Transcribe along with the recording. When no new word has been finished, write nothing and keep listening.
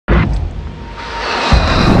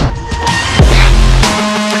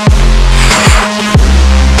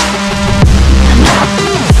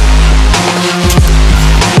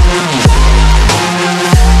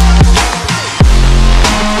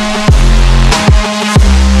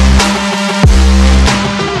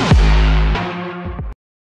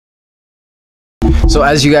So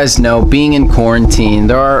as you guys know, being in quarantine,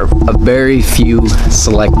 there are a very few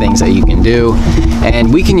select things that you can do,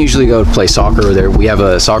 and we can usually go to play soccer there. We have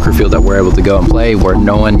a soccer field that we're able to go and play where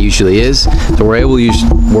no one usually is, so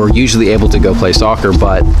we're usually able to go play soccer.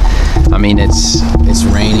 But I mean, it's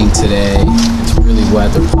raining today, it's really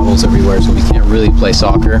wet, there are puddles everywhere, so we can't really play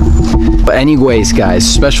soccer. But anyways guys,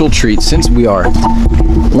 special treat, since we are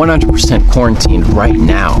 100% quarantined right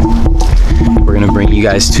now, we're gonna bring you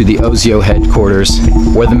guys to the OZO headquarters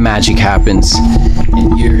where the magic happens.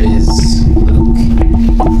 And here is Luke.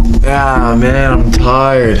 Yeah, man, I'm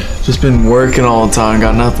tired. Just been working all the time,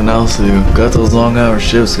 got nothing else to do. Got those long hour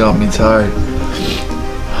shifts, got me tired.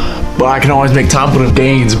 But I can always make time for the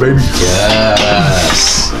gains, baby.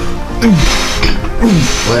 Yes.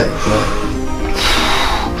 What?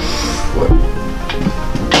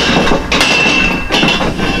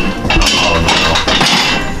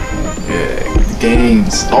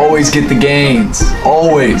 Gains. Always get the gains.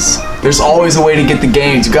 Always. There's always a way to get the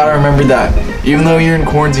gains. You gotta remember that. Even though you're in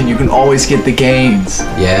quarantine, you can always get the gains.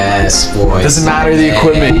 Yes, boy. Doesn't matter the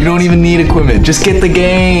equipment. You don't even need equipment. Just get the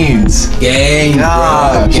gains. Gains,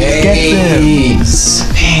 bro.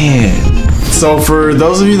 Gains. Man. So for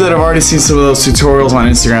those of you that have already seen some of those tutorials on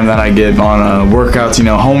Instagram that I give on workouts, you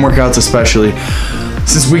know, home workouts especially,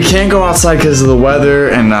 since we can't go outside because of the weather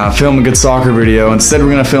and film a good soccer video, instead we're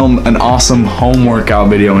going to film an awesome home workout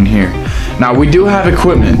video in here. Now we do have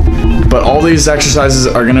equipment, but all these exercises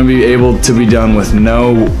are going to be able to be done with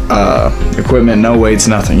no equipment, no weights,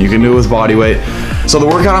 nothing. You can do it with body weight. So the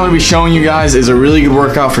workout I'm going to be showing you guys is a really good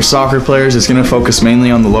workout for soccer players. It's going to focus mainly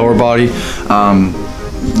on the lower body.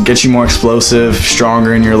 Get you more explosive,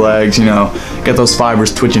 stronger in your legs, you know, get those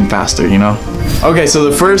fibers twitching faster, you know. Okay, so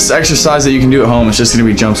the first exercise that you can do at home is just gonna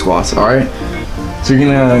be jump squats, all right? So you're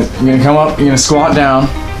gonna come up, you're gonna squat down,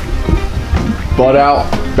 butt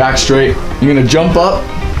out, back straight. You're gonna jump up,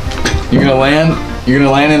 you're gonna land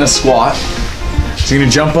in a squat. So you're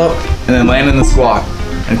gonna jump up and then land in the squat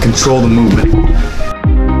and control the movement.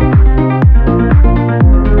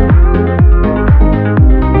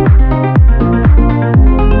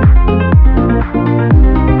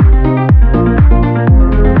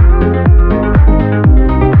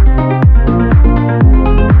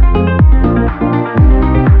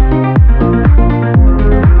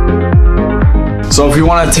 So if you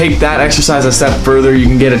want to take that exercise a step further, you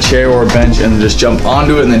can get a chair or a bench and just jump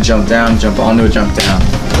onto it and then jump down, jump onto it, jump down.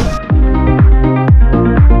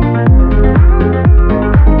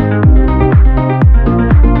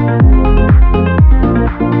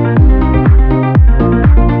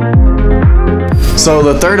 So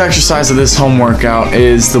the third exercise of this home workout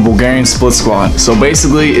is the Bulgarian split squat. So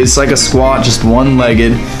basically it's like a squat, just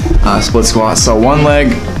one-legged split squat. So one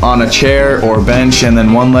leg on a chair or bench and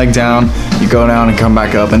then one leg down, you go down and come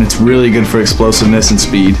back up, and it's really good for explosiveness and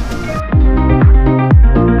speed.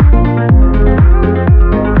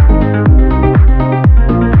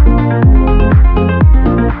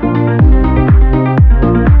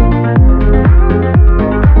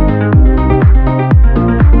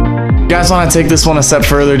 If you guys want to take this one a step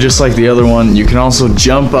further, just like the other one, you can also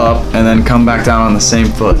jump up and then come back down on the same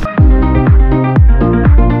foot.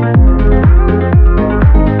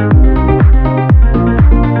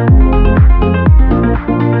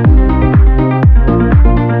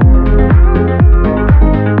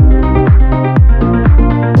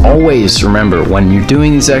 Always remember, when you're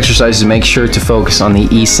doing these exercises, make sure to focus on the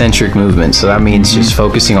eccentric movement. So that means just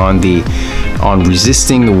focusing on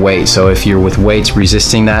resisting the weight. So if you're with weights,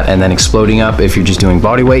 resisting that and then exploding up. If you're just doing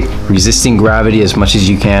body weight, resisting gravity as much as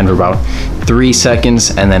you can for about 3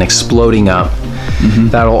 seconds and then exploding up.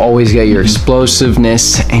 That'll always get your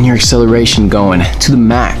explosiveness and your acceleration going to the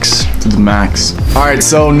max. All right,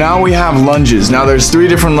 so now we have lunges. Now there's 3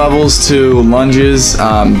 different levels to lunges.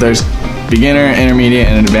 There's beginner, intermediate,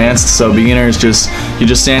 and advanced. So beginner is just, you're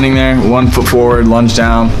just standing there, 1 foot forward, lunge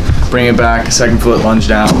down, bring it back, 2nd foot, lunge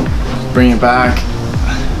down, bring it back,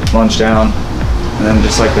 lunge down, and then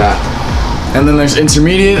just like that. And then there's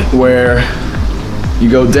intermediate, where you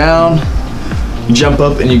go down, you jump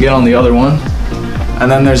up, and you get on the other one. And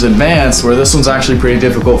then there's advanced, where this one's actually pretty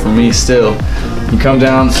difficult for me still. You come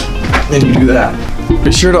down, and you do that.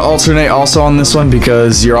 Be sure to alternate also on this one,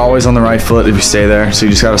 because you're always on the right foot if you stay there. So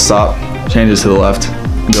you just gotta stop, change it to the left,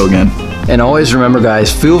 and go again. And always remember, guys,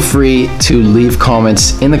 feel free to leave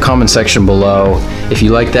comments in the comment section below. If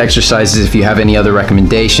you like the exercises, if you have any other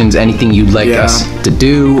recommendations, anything you'd like us to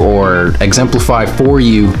do or exemplify for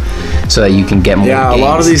you, so that you can get more games a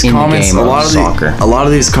lot of these comments, a lot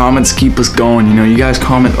of these comments keep us going. You know, you guys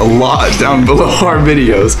comment a lot down below our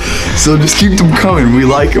videos, so just keep them coming. We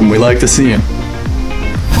like them. We like to see them.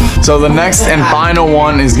 So the next and final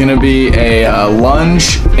one is gonna be a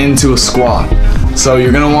lunge into a squat. So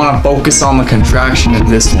you're gonna wanna focus on the contraction in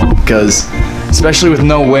this one, because especially with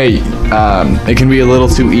no weight, it can be a little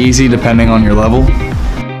too easy depending on your level.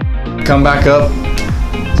 Come back up,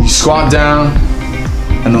 you squat down,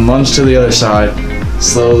 and then lunge to the other side,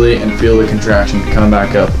 slowly, and feel the contraction. Come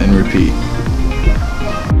back up and repeat.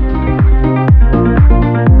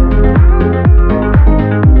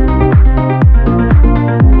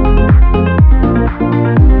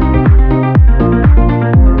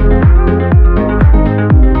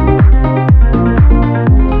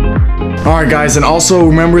 Alright guys, and also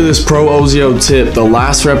remember this pro OZO tip, the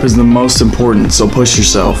last rep is the most important, so push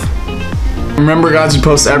yourself. Remember guys, we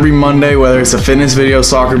post every Monday, whether it's a fitness video,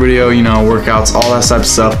 soccer video, you know, workouts, all that type of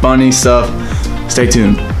stuff, funny stuff. Stay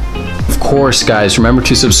tuned. Of course guys, remember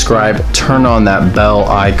to subscribe, turn on that bell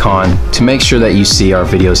icon to make sure that you see our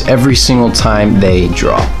videos every single time they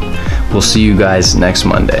drop. We'll see you guys next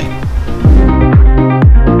Monday.